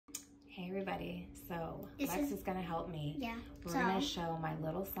everybody. So This Lex is gonna help me. Yeah. We're gonna show my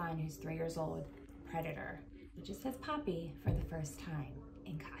little son, who's 3 years old, Predator. He just says Poppy for the first time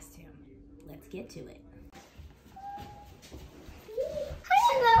in costume. Let's get to it.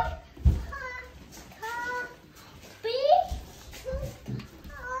 Hello.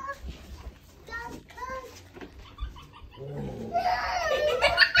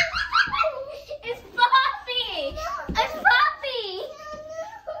 It's Poppy. It's Poppy.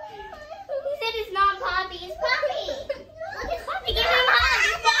 He said it's not Poppy. It's Poppy. Look, it's Poppy. Give him a hug.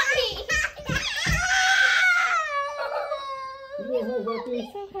 It's Poppy.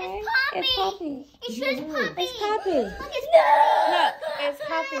 It's okay. It's Poppy. It's Poppy. It's just Poppy. It's Poppy. Look, it's no. Look, it's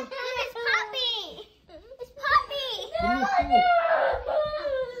Poppy. Look, it's Poppy. It's Poppy. No, No, Poppy.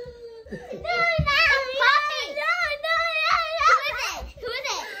 Who is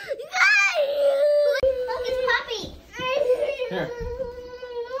it? Look, it's Poppy. Here.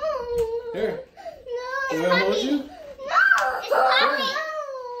 Here. No, Can I hold you? No, it's Poppy.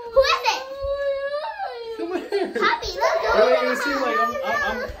 Who is it? Come here. Poppy, look. Wait, you seem like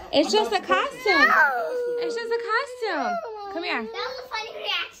I'm It's just a costume. No. It's just a costume. Come here. That was a funny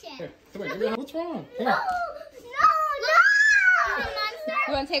reaction. Here, come here. Give me a- What's wrong? Here. No. He's a monster.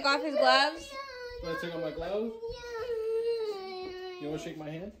 You want to take off his gloves? Do I take off my gloves? You want to shake my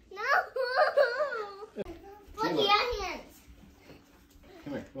hand? No. Look, he has hands.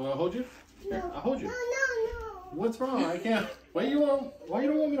 Come here. Want I hold you? Here, I'll hold you. No. What's wrong? I can't. Why you don't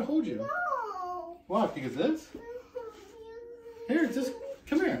want me to hold you? No. Why? Because this? Here, just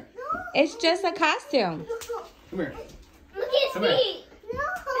come here. It's just a costume. Come here. Look at his Come here. feet. No.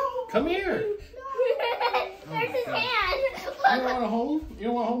 Come here. There's his God. hand. You don't want to hold? You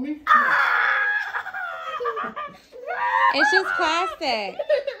don't want to hold me? It's just plastic.